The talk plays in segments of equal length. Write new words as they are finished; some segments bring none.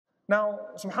Now,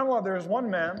 subhanAllah, there is one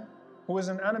man who is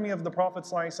an enemy of the Prophet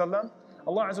ﷺ.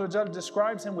 Allah Azza wa Jal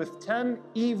describes him with 10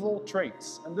 evil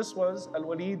traits. And this was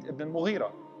Al-Walid ibn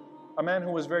Mughira, a man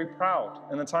who was very proud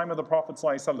in the time of the Prophet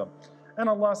ﷺ. And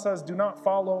Allah says, do not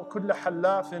follow كُلَّ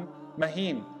حَلَّافٍ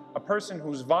مَهِينٍ, a person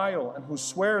who's vile and who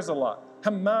swears a lot.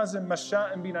 هَمَّازٍ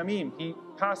مَشَّاءٍ بِنَمِيمٍ, he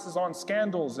passes on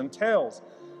scandals and tales.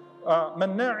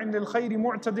 مَنَّاعٍ لِلْخَيْرِ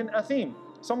مُعْتَدٍ أَثِيمٍ,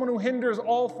 someone who hinders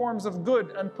all forms of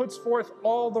good and puts forth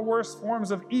all the worst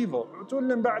forms of evil.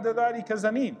 عُتُلٍّ بَعْدَ ذَلِكَ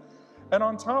زَنِيمٍ, and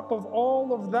on top of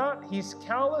all of that, he's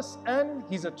callous and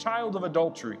he's a child of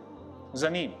adultery.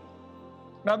 Zanim.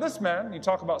 Now this man, you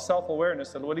talk about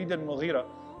self-awareness, Al-Walid ibn Mughira,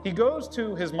 he goes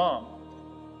to his mom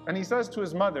and he says to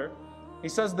his mother, he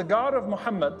says, the God of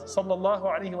Muhammad sallallahu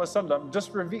alaihi wasallam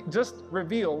just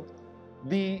revealed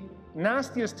the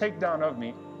nastiest takedown of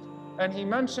me, and he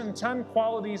mentioned 10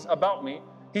 qualities about me.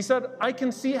 He said, I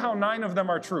can see how 9 of them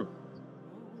are true,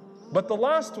 but the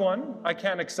last one I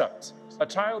can't accept, a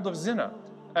child of zina.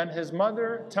 And his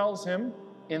mother tells him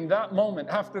in that moment,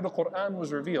 after the Quran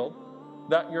was revealed,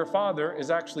 that your father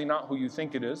is actually not who you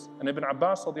think it is. And Ibn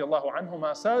Abbas radiallahu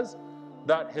anhuma says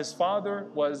that his father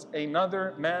was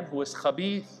another man who was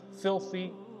khabith,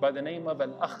 filthy, by the name of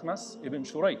Al-Akhnas ibn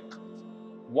Shurayq.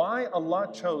 Why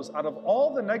Allah chose, out of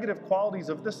all the negative qualities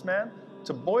of this man,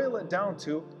 to boil it down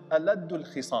to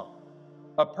Aladdul Khisam,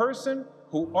 a person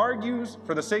who argues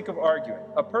for the sake of arguing,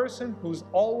 a person who's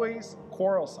always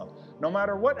quarrelsome. No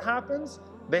matter what happens,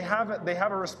 they have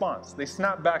a response. They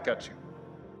snap back at you.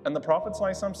 And the Prophet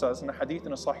ﷺ says in a hadith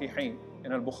in a Sahihain,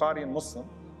 in Al-Bukhari and Muslim,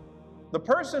 the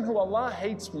person who Allah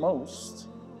hates most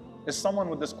is someone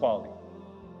with this quality.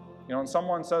 You know, and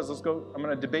someone says, let's go, I'm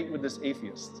going to debate with this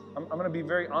atheist. I'm going to be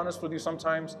very honest with you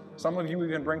sometimes. Some of you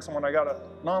even bring someone, I got a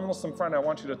non-Muslim friend I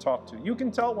want you to talk to. You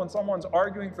can tell when someone's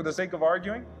arguing for the sake of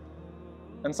arguing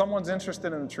and someone's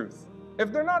interested in the truth.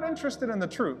 If they're not interested in the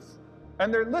truth,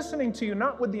 and they're listening to you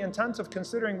not with the intent of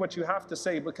considering what you have to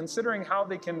say, but considering how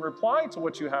they can reply to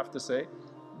what you have to say,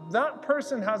 that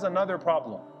person has another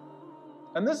problem.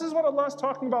 And this is what Allah is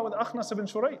talking about with Akhnas ibn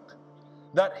Shurayq,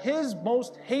 that his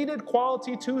most hated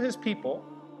quality to his people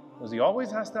was he always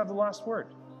has to have the last word.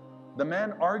 The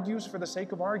man argues for the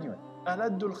sake of arguing.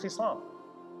 Aladdul Khisam,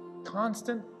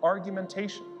 constant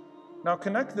argumentation. Now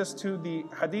connect this to the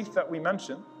hadith that we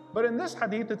mentioned, but in this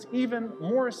hadith it's even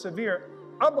more severe.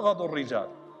 Abghadur Rijal,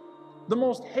 the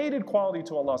most hated quality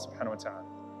to Allah subhanahu wa ta'ala,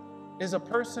 is a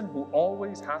person who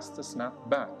always has to snap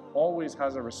back, always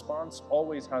has a response,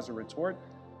 always has a retort.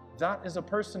 That is a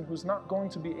person who's not going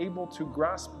to be able to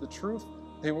grasp the truth.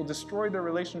 They will destroy their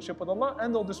relationship with Allah,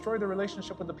 and they'll destroy their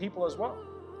relationship with the people as well.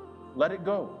 Let it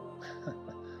go.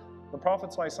 The Prophet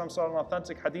ﷺ saw an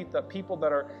authentic hadith that people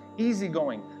that are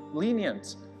easygoing,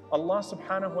 lenient, Allah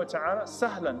subhanahu wa ta'ala,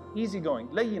 sahlan, easygoing,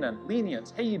 layyinan,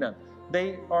 lenient, hayyinan,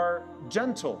 they are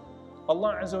gentle.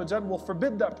 Allah Azza wa Jal will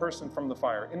forbid that person from the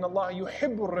fire. Inna Allah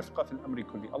yuhibbu rifqa fil amri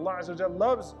kulli. Allah Azza wa Jal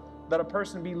loves that a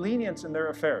person be lenient in their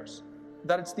affairs.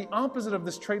 That it's the opposite of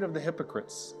this trait of the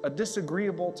hypocrites, a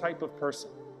disagreeable type of person.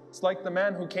 It's like the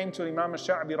man who came to Imam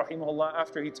al-Sha'bi rahimahullah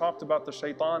after he talked about the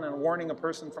shaitan and warning a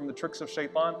person from the tricks of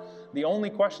shaitan. The only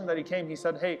question that he came, he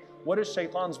said, hey, what is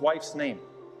shaitan's wife's name?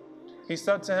 He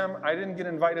said to him, I didn't get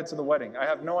invited to the wedding. I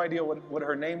have no idea what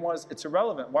her name was. It's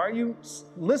irrelevant. Why are you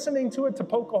listening to it to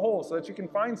poke a hole so that you can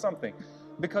find something?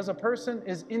 Because a person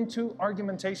is into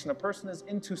argumentation. A person is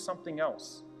into something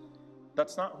else.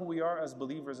 That's not who we are as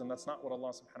believers, and that's not what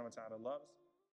Allah subhanahu wa ta'ala loves.